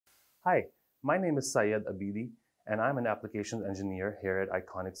Hi, my name is Syed Abidi, and I'm an applications engineer here at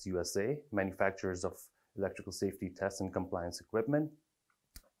Iconics USA, manufacturers of electrical safety test and compliance equipment.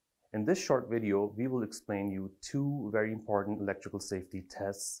 In this short video, we will explain you two very important electrical safety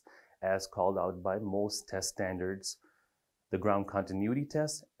tests as called out by most test standards, the ground continuity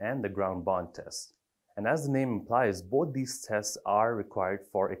test and the ground bond test. And as the name implies, both these tests are required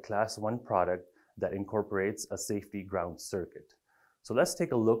for a Class 1 product that incorporates a safety ground circuit. So let's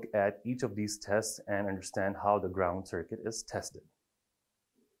take a look at each of these tests and understand how the ground circuit is tested.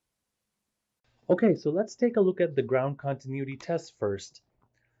 Okay, so let's take a look at the ground continuity test first.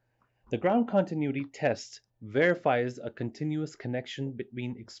 The ground continuity test verifies a continuous connection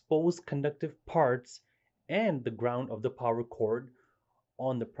between exposed conductive parts and the ground of the power cord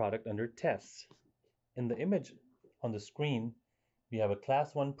on the product under test. In the image on the screen, we have a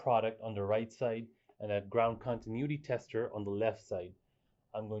Class 1 product on the right side and a ground continuity tester on the left side.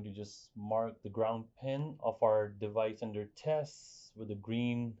 I'm going to just mark the ground pin of our device under test with a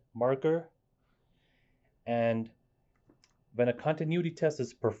green marker. And when a continuity test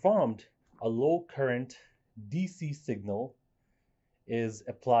is performed, a low current DC signal is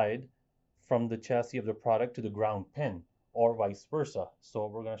applied from the chassis of the product to the ground pin, or vice versa. So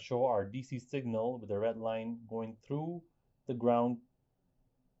we're going to show our DC signal with a red line going through the ground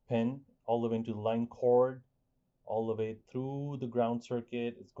pin all the way into the line cord, all the way through the ground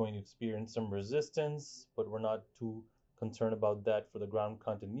circuit. It's going to experience some resistance, but we're not too concerned about that for the ground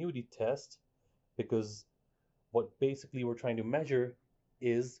continuity test, because what basically we're trying to measure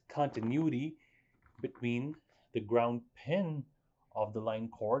is continuity between the ground pin of the line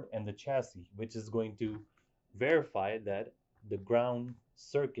cord and the chassis, which is going to verify that the ground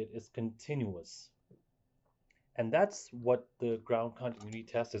circuit is continuous. And that's what the ground continuity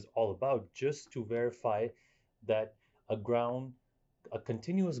test is all about, just to verify that a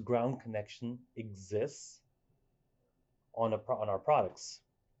continuous ground connection exists on our products.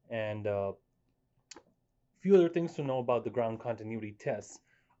 And a few other things to know about the ground continuity tests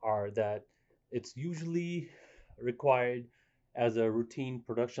are that it's usually required as a routine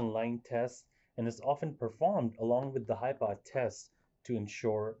production line test and is often performed along with the high-pot test to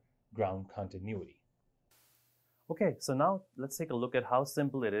ensure ground continuity. Okay, so now let's take a look at how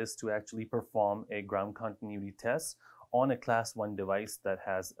simple it is to actually perform a ground continuity test on a Class 1 device that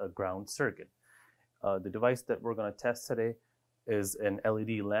has a ground circuit. The device that we're going to test today is an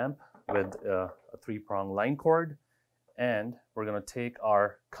LED lamp with a 3-prong line cord, and we're going to take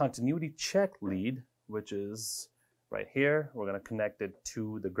our continuity check lead, which is right here. We're going to connect it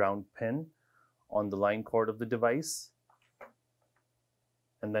to the ground pin on the line cord of the device.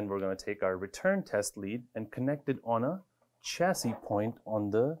 And then we're going to take our return test lead and connect it on a chassis point on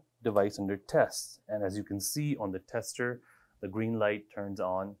the device under test. And as you can see on the tester, the green light turns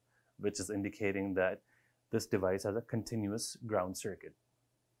on, which is indicating that this device has a continuous ground circuit.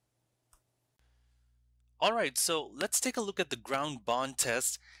 All right, so let's take a look at the ground bond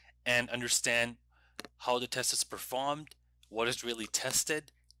test and understand how the test is performed, what is really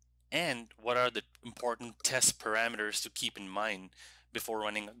tested, and what are the important test parameters to keep in mind before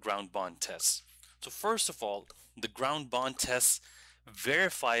running a ground bond test. So first of all, the ground bond test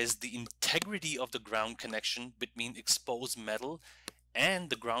verifies the integrity of the ground connection between exposed metal and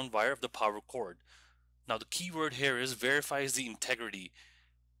the ground wire of the power cord. Now the key word here is verifies the integrity.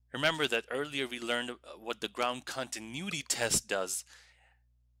 Remember that earlier we learned what the ground continuity test does,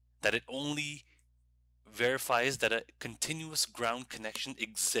 that it only verifies that a continuous ground connection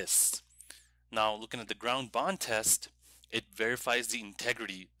exists. Now looking at the ground bond test, it verifies the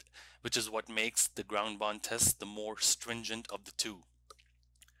integrity, which is what makes the ground bond test the more stringent of the two.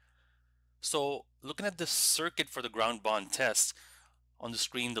 So looking at the circuit for the ground bond test, on the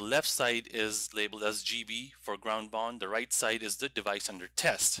screen the left side is labeled as GB for ground bond, the right side is the device under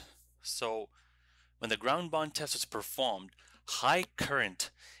test. So when the ground bond test is performed, high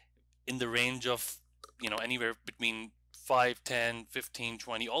current in the range of anywhere between 5, 10, 15,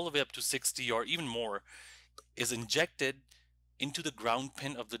 20, all the way up to 60 or even more is injected into the ground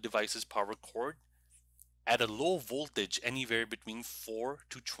pin of the device's power cord at a low voltage anywhere between 4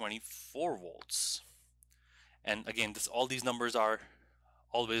 to 24 volts. And again, all these numbers are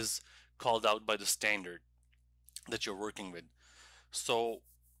always called out by the standard that you're working with. So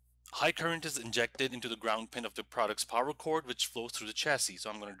high current is injected into the ground pin of the product's power cord, which flows through the chassis. So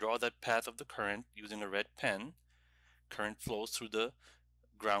I'm going to draw that path of the current using a red pen. Current flows through the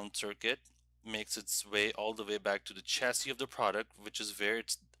ground circuit, makes its way all the way back to the chassis of the product, which is where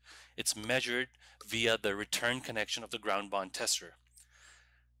it's measured via the return connection of the ground bond tester.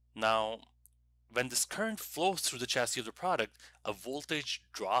 Now when this current flows through the chassis of the product, a voltage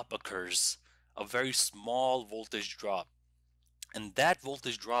drop occurs, a very small voltage drop. And that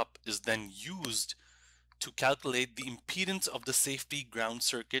voltage drop is then used to calculate the impedance of the safety ground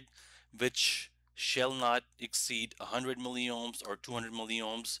circuit, which shall not exceed 100 milliohms or 200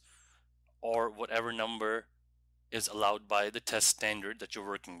 milliohms or whatever number is allowed by the test standard that you're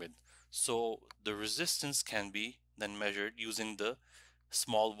working with. So the resistance can be then measured using the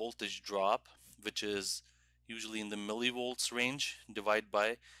small voltage drop, which is usually in the millivolts range, divided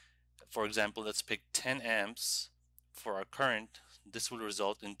by, for example, let's pick 10 amps for our current. This will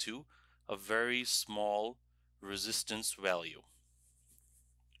result into a very small resistance value.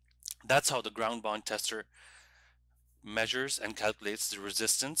 That's how the ground bond tester measures and calculates the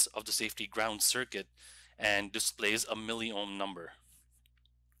resistance of the safety ground circuit and displays a milliohm number.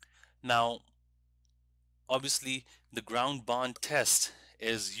 Now, obviously, the ground bond test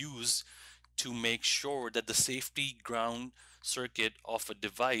is used to make sure that the safety ground circuit of a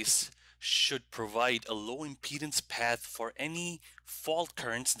device should provide a low impedance path for any fault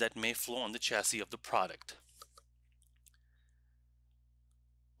currents that may flow on the chassis of the product.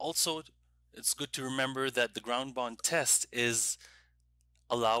 Also, it's good to remember that the ground bond test is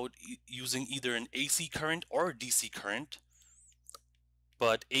allowed using either an AC current or a DC current,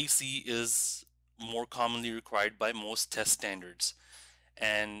 but AC is more commonly required by most test standards.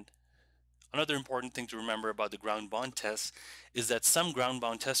 And another important thing to remember about the ground bond test is that some ground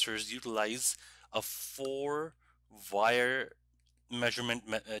bond testers utilize a 4-wire measurement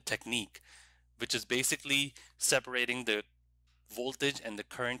technique, which is basically separating the voltage and the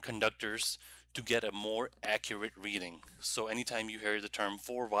current conductors to get a more accurate reading. So anytime you hear the term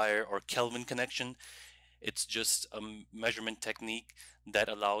 4-wire or Kelvin connection, it's just a measurement technique that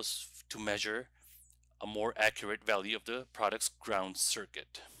allows to measure a more accurate value of the product's ground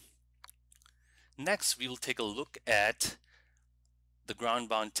circuit. Next, we will take a look at the ground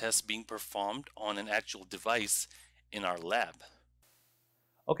bond test being performed on an actual device in our lab.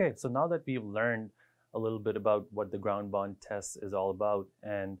 Okay, so now that we've learned a little bit about what the ground bond test is all about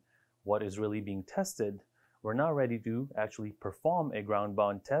and what is really being tested, we're now ready to actually perform a ground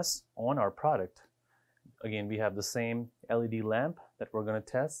bond test on our product. Again, we have the same LED lamp that we're going to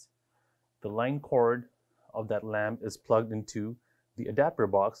test. The line cord of that lamp is plugged into the adapter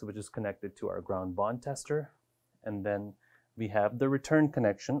box, which is connected to our ground bond tester. And then we have the return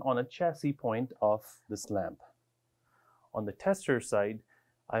connection on a chassis point of this lamp. On the tester side,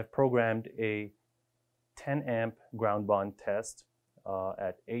 I've programmed a 10 amp ground bond test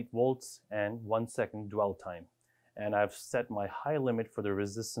at 8 volts and 1 second dwell time. And I've set my high limit for the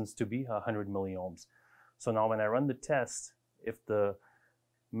resistance to be 100 milliohms. So now when I run the test, if the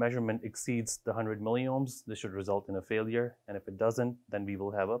measurement exceeds the 100 milliohms, this should result in a failure. And if it doesn't, then we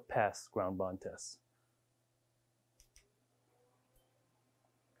will have a pass ground bond test.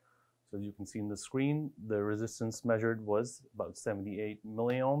 So as you can see in the screen, the resistance measured was about 78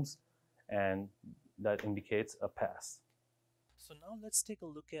 milliohms, and that indicates a pass. So now let's take a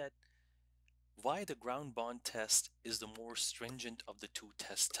look at why the ground bond test is the more stringent of the two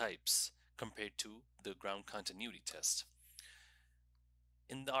test types compared to the ground continuity test.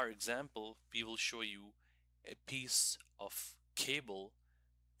 In our example, we will show you a piece of cable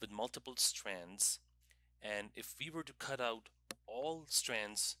with multiple strands, and if we were to cut out all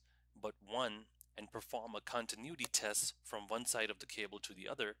strands but one and perform a continuity test from one side of the cable to the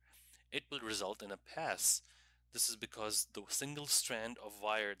other, it will result in a pass. This is because the single strand of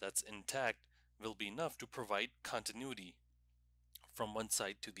wire that's intact will be enough to provide continuity from one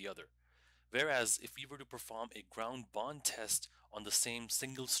side to the other. Whereas if we were to perform a ground bond test on the same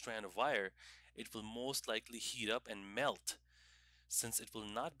single strand of wire, it will most likely heat up and melt, since it will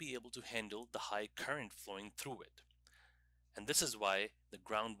not be able to handle the high current flowing through it. And this is why the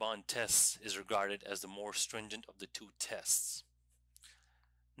ground bond test is regarded as the more stringent of the two tests.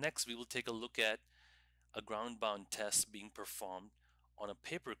 Next, we will take a look at a ground bond test being performed on a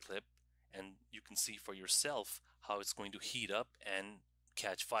paper clip, and you can see for yourself how it's going to heat up and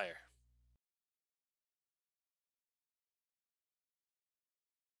catch fire.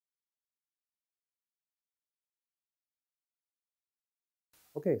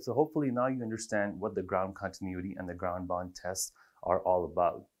 Okay, so hopefully now you understand what the ground continuity and the ground bond tests are all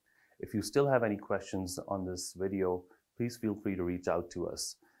about. If you still have any questions on this video, please feel free to reach out to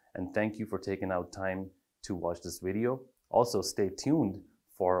us. And thank you for taking out time to watch this video. Also, stay tuned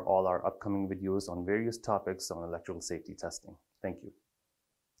for all our upcoming videos on various topics on electrical safety testing. Thank you.